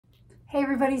Hey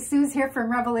everybody, Sue's here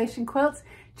from Revelation Quilts.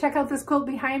 Check out this quilt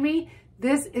behind me.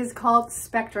 This is called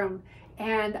Spectrum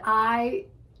and I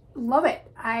love it.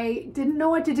 I didn't know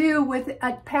what to do with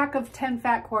a pack of 10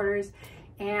 fat quarters,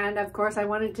 and of course I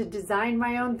wanted to design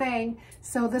my own thing.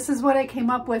 So this is what I came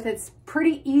up with. It's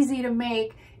pretty easy to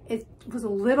make. It was a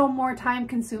little more time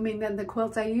consuming than the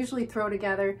quilts I usually throw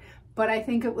together, but I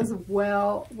think it was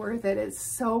well worth it. It's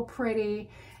so pretty.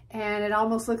 And it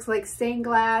almost looks like stained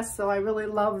glass, so I really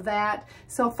love that.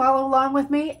 So follow along with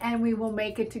me and we will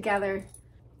make it together.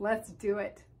 Let's do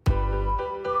it.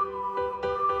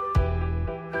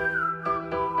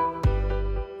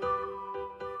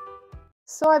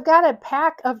 So I've got a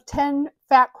pack of 10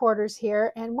 fat quarters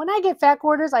here, and when I get fat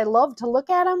quarters, I love to look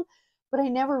at them, but I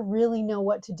never really know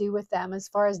what to do with them as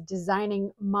far as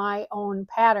designing my own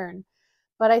pattern.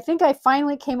 But I think I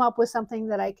finally came up with something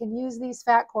that I can use these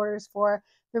fat quarters for.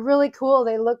 They're really cool.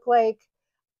 They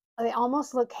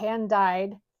almost look hand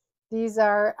dyed. These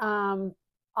are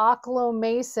Oclo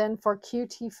Mason for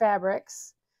QT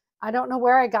Fabrics. I don't know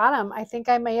where I got them. I think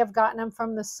I may have gotten them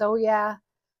from the Soya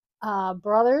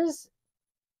brothers.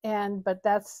 But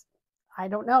I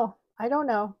don't know.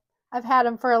 I've had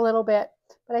them for a little bit,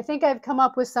 but I think I've come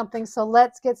up with something. So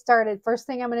let's get started. First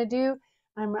thing I'm going to do,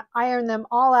 I'm going to iron them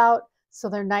all out so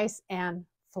they're nice and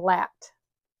flat.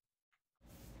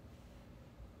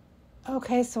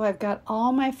 Okay, so I've got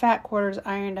all my fat quarters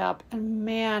ironed up, and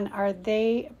man, are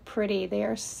they pretty. They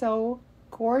are so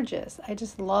gorgeous. I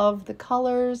just love the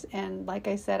colors, and like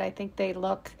I said, I think they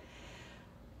look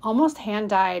almost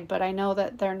hand dyed, but I know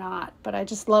that they're not. But I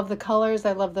just love the colors.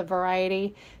 I love the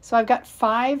variety. So I've got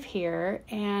 5 here,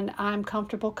 and I'm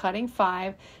comfortable cutting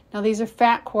 5. Now these are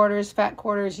fat quarters. Fat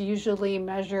quarters usually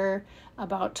measure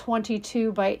about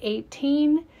 22 by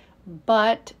 18,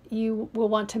 but you will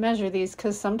want to measure these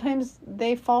because sometimes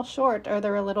they fall short or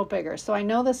they're a little bigger. So I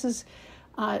know this is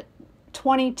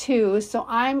 22, so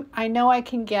I know I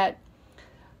can cut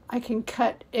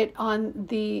it on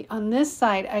this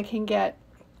side. I can get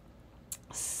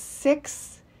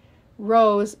 6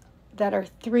 rows that are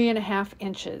 3.5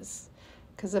 inches.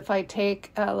 Because if I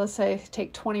take, let's say I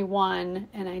take 21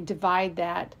 and I divide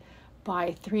that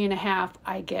by 3.5,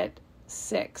 I get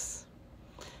 6.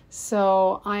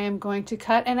 So I am going to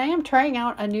cut, and I am trying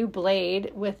out a new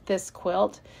blade with this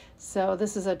quilt. So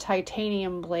this is a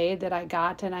titanium blade that I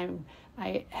got, and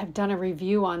I have done a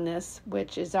review on this,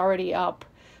 which is already up.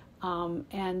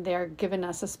 And they're giving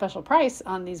us a special price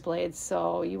on these blades,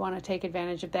 so you want to take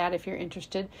advantage of that if you're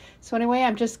interested. So anyway,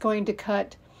 I'm just going to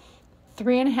cut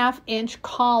 3.5 inch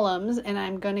columns, and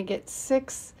I'm going to get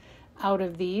 6 out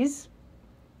of these.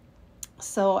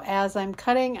 So as I'm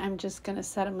cutting, I'm just going to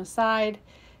set them aside,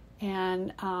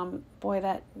 and boy,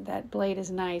 that blade is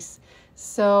nice.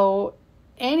 So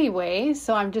anyway,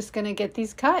 so I'm just going to get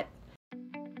these cut.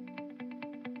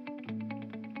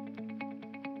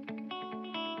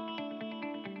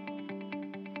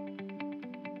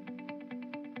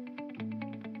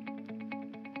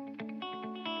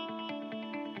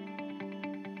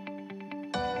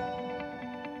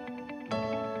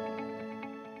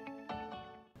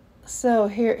 So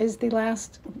here is the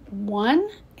last one,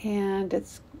 and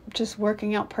it's just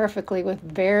working out perfectly with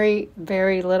very,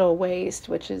 very little waste,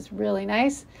 which is really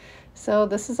nice. So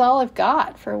this is all I've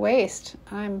got for waste.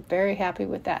 I'm very happy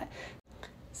with that.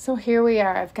 So here we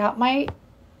are. I've got my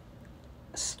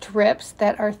strips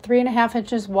that are 3.5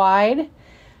 inches wide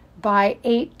by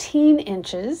 18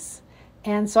 inches.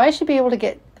 And so I should be able to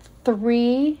get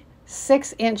 3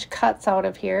 6-inch cuts out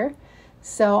of here.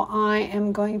 So I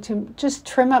am going to just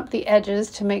trim up the edges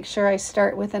to make sure I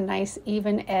start with a nice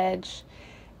even edge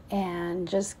and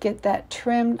just get that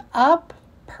trimmed up.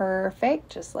 Perfect,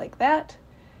 just like that.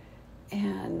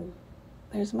 And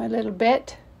there's my little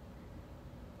bit.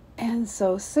 And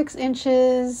so 6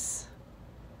 inches.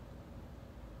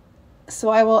 So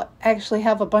I will actually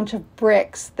have a bunch of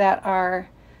bricks that are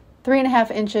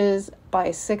 3.5 inches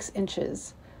by 6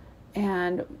 inches.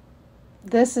 And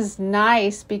this is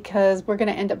nice because we're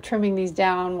going to end up trimming these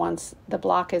down once the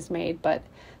block is made, but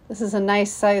this is a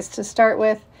nice size to start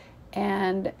with,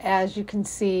 and as you can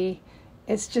see,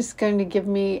 it's just going to give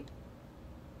me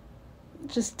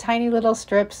just tiny little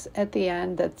strips at the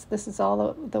end. This is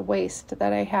all the waste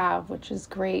that I have, which is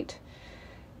great.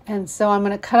 And so I'm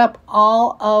going to cut up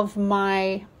all of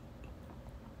my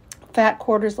fat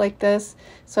quarters like this.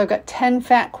 So I've got 10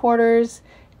 fat quarters,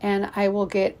 and I will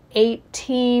get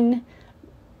 18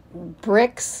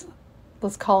 bricks.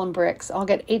 Let's call them bricks. I'll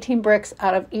get 18 bricks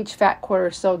out of each fat quarter,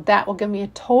 so that will give me a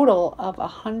total of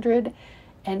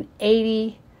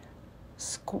 180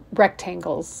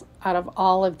 rectangles out of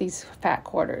all of these fat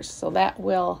quarters. So that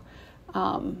will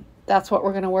that's what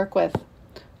we're going to work with.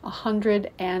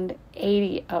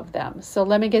 180 of them. So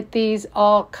let me get these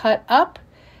all cut up,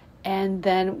 and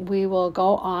then we will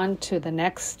go on to the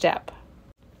next step.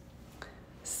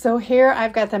 So here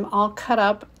I've got them all cut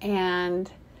up,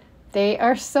 and they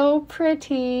are so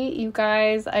pretty, you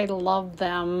guys. I love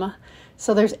them.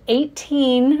 So there's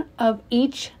 18 of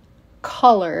each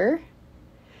color,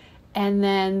 and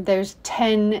then there's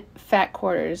 10 fat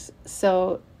quarters.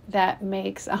 So that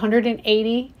makes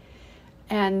 180.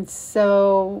 And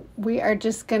so we are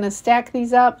just going to stack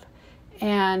these up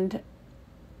and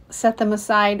set them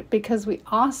aside, because we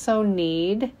also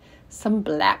need some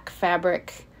black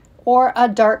fabric or a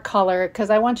dark color, because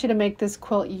I want you to make this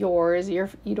quilt yours. You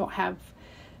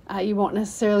won't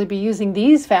necessarily be using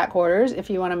these fat quarters if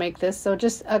you want to make this. So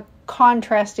just a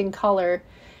contrasting color.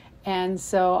 And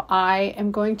so I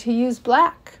am going to use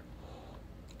black.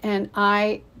 And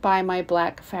I buy my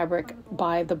black fabric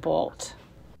by the bolt.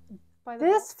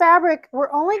 This fabric,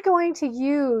 we're only going to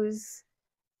use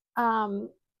 1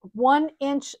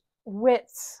 inch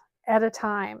widths at a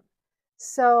time.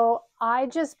 So I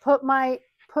just put my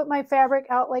fabric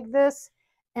out like this,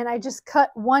 and I just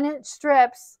cut 1 inch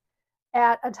strips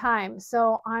at a time.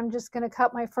 So I'm just going to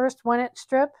cut my first 1 inch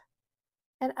strip,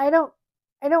 and I don't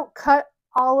cut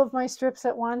all of my strips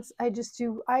at once. I just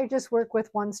work with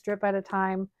 1 strip at a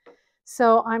time.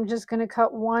 So I'm just going to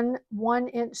cut one 1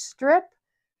 inch strip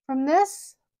from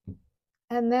this,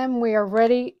 and then we are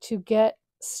ready to get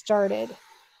started.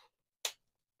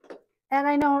 And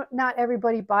I know not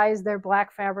everybody buys their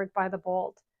black fabric by the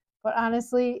bolt, but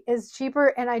honestly, it's cheaper,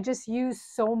 and I just use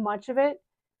so much of it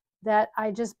that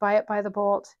I just buy it by the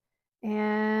bolt.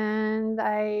 And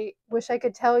I wish I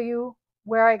could tell you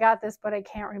where I got this, but I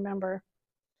can't remember.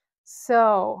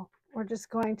 So we're just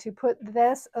going to put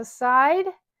this aside,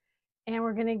 and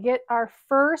we're going to get our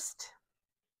first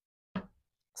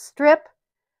strip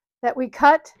that we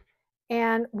cut,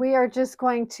 and we are just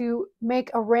going to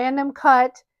make a random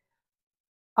cut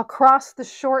across the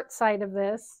short side of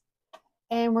this,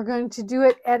 and we're going to do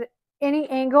it at any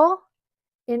angle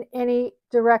in any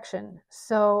direction.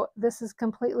 So this is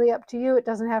completely up to you. It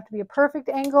doesn't have to be a perfect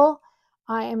angle.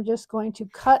 I am just going to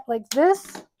cut like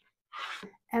this,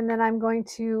 and then I'm going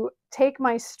to take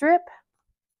my strip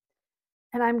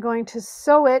and I'm going to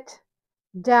sew it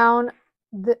down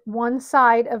the one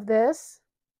side of this,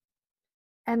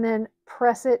 and then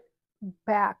press it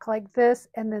back like this,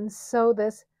 and then sew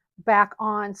this back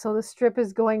on. So the strip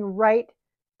is going right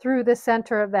through the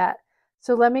center of that.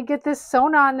 So let me get this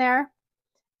sewn on there,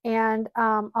 and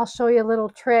I'll show you a little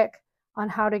trick on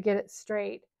how to get it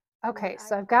straight. Okay,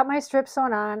 so I've got my strip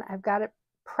sewn on. I've got it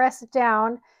pressed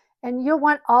down, and you'll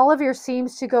want all of your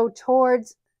seams to go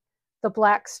towards the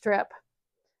black strip,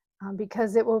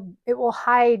 because it will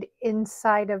hide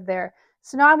inside of there.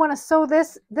 So now I want to sew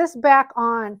this back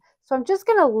on. So I'm just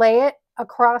going to lay it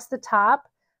across the top,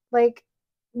 like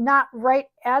not right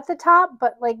at the top,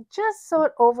 but like just so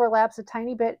it overlaps a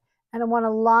tiny bit. And I want to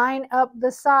line up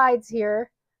the sides here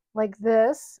like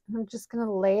this. And I'm just going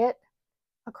to lay it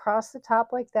across the top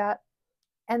like that.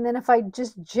 And then if I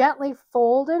just gently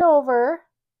fold it over,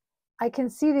 I can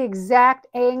see the exact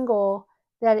angle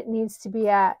that it needs to be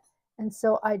at. And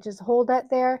so I just hold that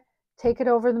there, take it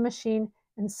over the machine,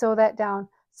 and sew that down.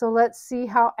 So let's see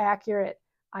how accurate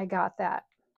I got that.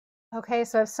 Okay,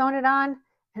 so I've sewn it on,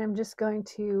 and I'm just going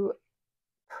to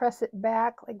press it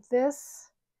back like this.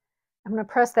 I'm going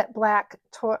to press that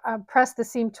press the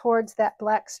seam towards that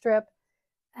black strip.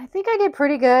 I think I did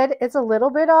pretty good. It's a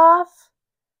little bit off.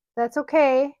 That's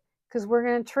okay, because we're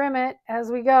going to trim it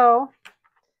as we go.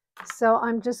 So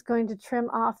I'm just going to trim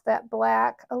off that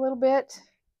black a little bit.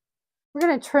 We're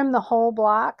going to trim the whole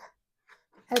block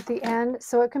at the end,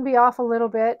 so it can be off a little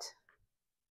bit.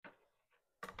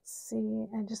 Let's see,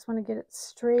 I just want to get it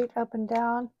straight up and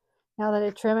down. Now that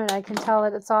I trim it, I can tell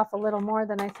that it's off a little more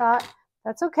than I thought.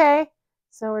 That's okay.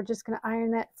 So we're just going to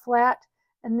iron that flat.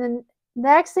 And then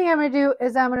next thing I'm going to do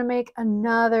is I'm going to make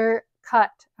another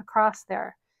cut across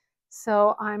there.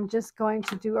 So I'm just going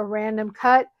to do a random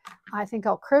cut. I think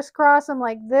I'll crisscross them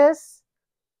like this.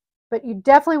 But you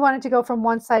definitely want it to go from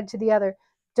one side to the other.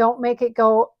 Don't make it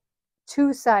go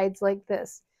two sides like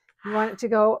this. You want it to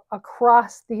go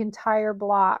across the entire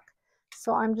block.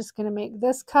 So I'm just going to make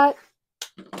this cut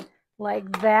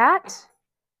like that.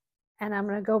 And I'm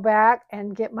going to go back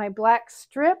and get my black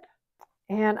strip.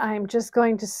 And I'm just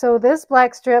going to sew this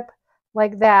black strip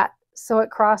like that so it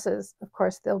crosses. Of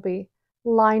course, they'll be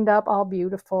lined up all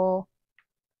beautiful.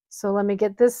 So let me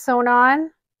get this sewn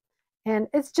on. And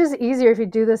it's just easier if you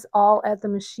do this all at the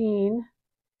machine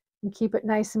and keep it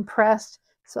nice and pressed.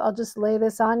 So I'll just lay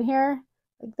this on here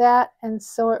like that and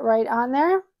sew it right on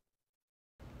there.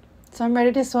 So I'm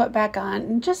ready to sew it back on,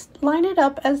 and just line it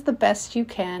up as the best you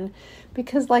can,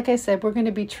 because like I said, we're going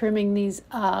to be trimming these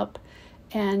up,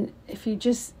 and if you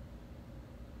just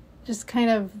kind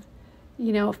of,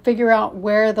 figure out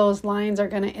where those lines are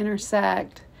going to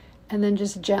intersect, and then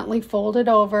just gently fold it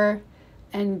over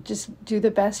and just do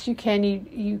the best you can.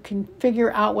 You can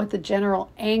figure out what the general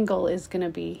angle is going to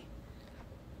be.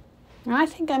 Now I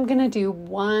think I'm going to do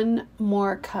one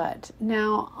more cut.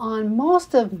 Now on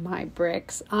most of my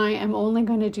bricks, I am only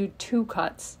going to do 2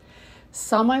 cuts.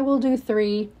 Some I will do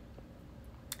 3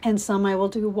 and some I will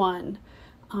do 1.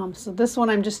 So this one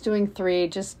I'm just doing 3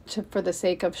 for the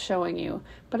sake of showing you.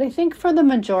 But I think for the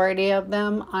majority of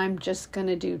them, I'm just going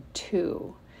to do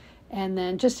 2. And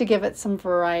then just to give it some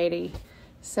variety.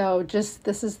 So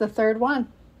this is the 3rd one.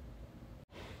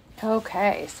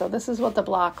 Okay, so this is what the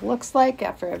block looks like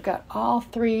after I've got all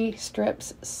 3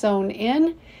 strips sewn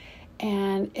in,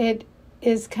 and it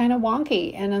is kind of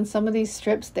wonky, and on some of these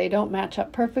strips they don't match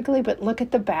up perfectly, but look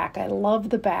at the back. I love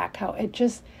the back, how it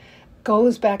just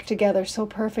goes back together so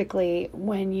perfectly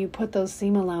when you put those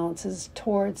seam allowances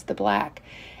towards the black.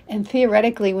 And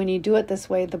theoretically, when you do it this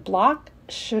way, the block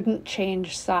shouldn't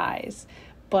change size.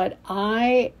 But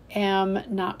I am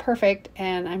not perfect,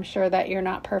 and I'm sure that you're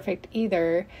not perfect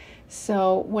either.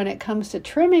 So when it comes to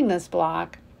trimming this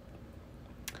block,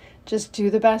 just do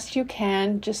the best you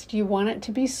can. You want it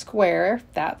to be square,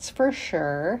 that's for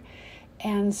sure.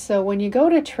 And so when you go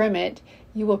to trim it,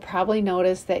 you will probably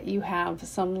notice that you have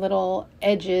some little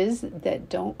edges that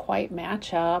don't quite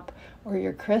match up, or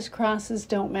your crisscrosses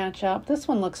don't match up. This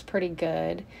one looks pretty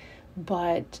good,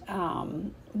 but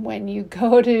when you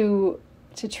go to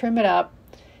trim it up,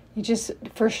 you just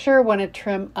for sure want to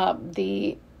trim up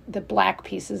the black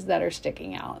pieces that are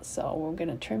sticking out. So we're going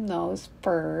to trim those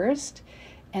first,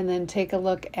 and then take a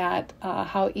look at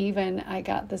how even I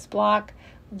got this block.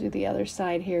 We'll do the other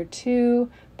side here too,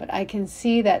 but I can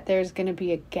see that there's going to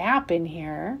be a gap in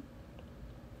here,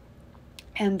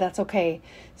 and that's okay.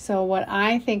 So what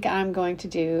I think I'm going to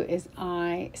do is,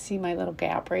 I see my little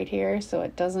gap right here, so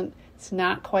it's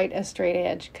not quite a straight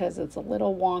edge because it's a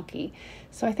little wonky.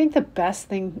 So I think the best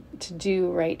thing to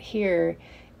do right here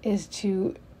is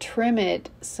to trim it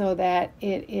so that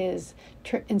it is,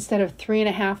 instead of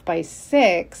 3.5 by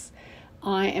 6,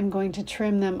 I am going to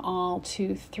trim them all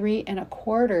to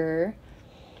 3.25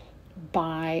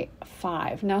 by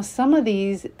 5. Now some of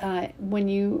these, when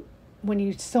you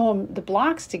sew the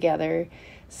blocks together,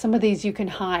 some of these you can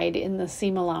hide in the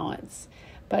seam allowance.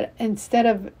 But instead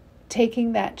of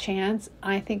taking that chance,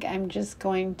 I think I'm just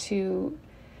going to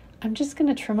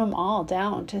trim them all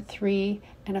down to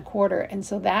 3.25, and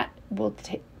so that will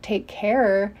take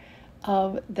care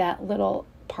of that little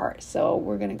part. So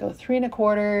we're going to go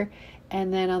 3.25,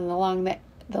 and then on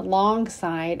the long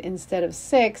side, instead of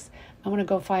 6, I'm going to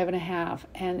go 5.5.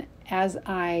 And as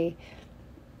I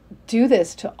do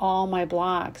this to all my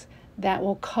blocks, that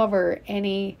will cover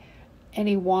any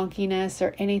wonkiness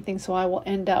or anything, so I will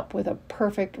end up with a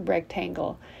perfect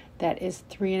rectangle that is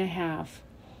 3.25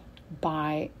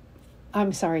 by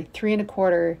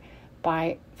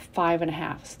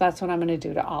 5.5. So that's what I'm going to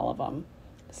do to all of them.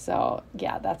 So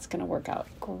yeah, that's going to work out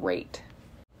great.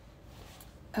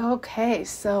 Okay,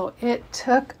 so it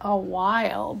took a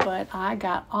while, but I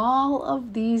got all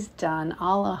of these done,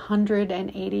 all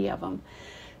 180 of them.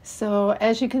 So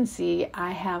as you can see,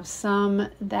 I have some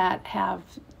that have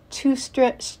 2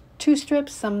 strips,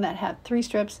 some that have 3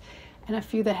 strips, and a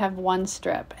few that have 1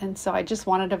 strip. And so I just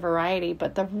wanted a variety,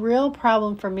 but the real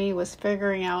problem for me was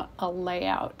figuring out a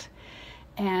layout.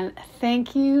 And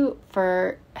thank you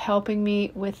for helping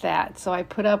me with that. So I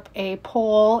put up a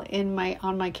poll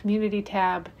on my community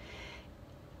tab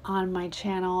on my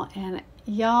channel, and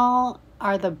y'all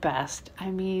are the best.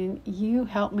 I mean, you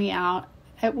helped me out.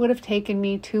 It would have taken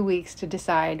me 2 weeks to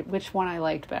decide which one I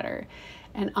liked better.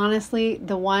 And honestly,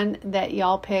 the one that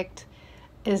y'all picked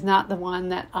is not the one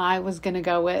that I was going to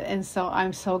go with. And so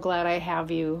I'm so glad I have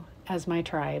you as my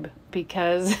tribe,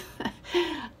 because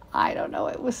I don't know,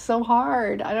 it was so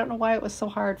hard. I don't know why it was so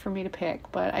hard for me to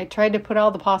pick, but I tried to put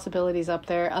all the possibilities up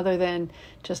there other than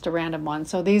just a random one.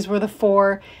 So these were the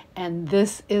 4, and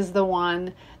this is the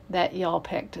one that y'all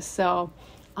picked. So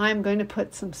I'm going to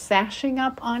put some sashing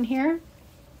up on here.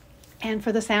 And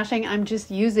for the sashing, I'm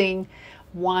just using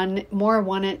more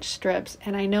 1-inch strips.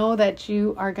 And I know that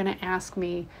you are going to ask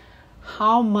me,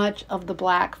 how much of the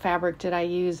black fabric did I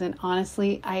use? And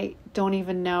honestly, I don't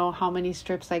even know how many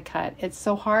strips I cut. It's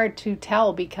so hard to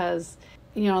tell because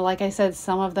you know, like I said,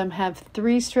 some of them have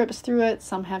 3 strips through it,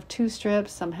 some have 2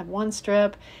 strips, some have 1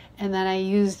 strip. And then I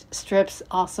used strips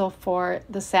also for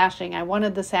the sashing. I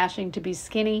wanted the sashing to be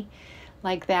skinny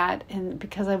like that, and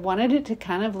because I wanted it to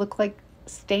kind of look like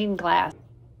stained glass.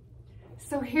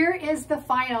 So here is the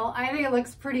final. I think it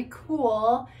looks pretty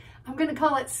cool. I'm going to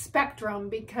call it Spectrum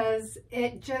because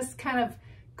it just kind of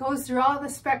goes through all the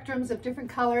spectrums of different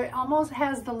color. It almost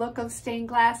has the look of stained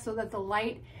glass so that the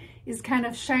light is kind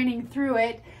of shining through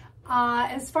it.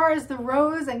 As far as the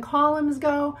rows and columns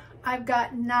go, I've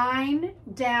got 9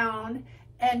 down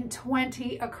and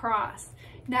 20 across.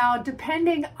 Now,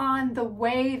 depending on the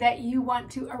way that you want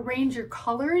to arrange your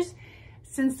colors,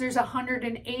 since there's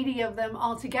 180 of them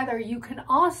altogether, you can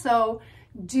also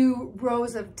do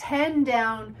rows of 10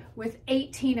 down with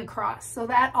 18 across. So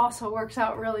that also works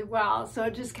out really well. So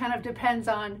it just kind of depends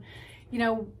on, you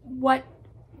know, what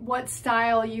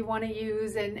style you want to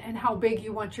use and how big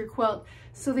you want your quilt.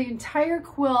 So the entire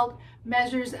quilt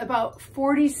measures about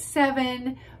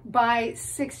 47 by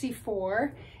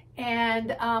 64.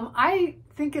 And I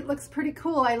think it looks pretty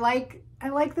cool. I like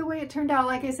the way it turned out.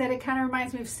 Like I said, it kind of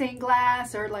reminds me of stained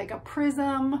glass or like a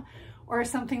prism or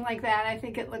something like that. I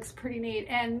think it looks pretty neat.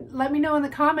 And let me know in the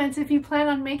comments if you plan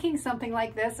on making something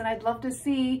like this. And I'd love to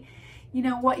see, you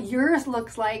know, what yours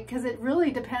looks like, because it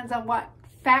really depends on what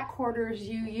fat quarters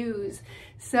you use.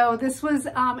 So this was,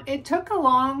 it took a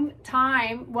long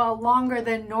time, well, longer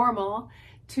than normal,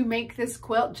 to make this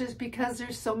quilt, just because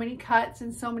there's so many cuts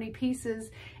and so many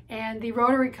pieces. And the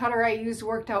rotary cutter I used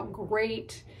worked out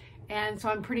great. And so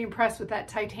I'm pretty impressed with that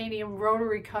titanium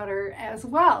rotary cutter as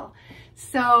well.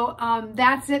 So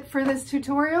that's it for this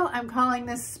tutorial. I'm calling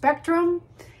this Spectrum,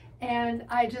 and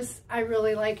I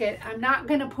really like it. I'm not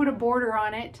gonna put a border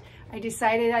on it. I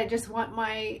decided I just want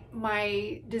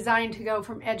my design to go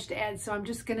from edge to edge. So I'm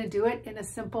just gonna do it in a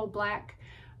simple black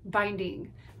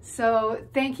binding. So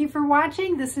thank you for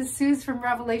watching. This is Suze from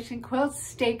Revelation Quilts.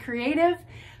 Stay creative.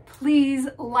 Please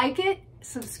like it,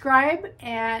 subscribe,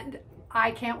 and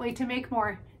I can't wait to make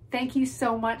more. Thank you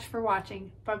so much for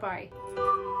watching.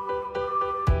 Bye-bye.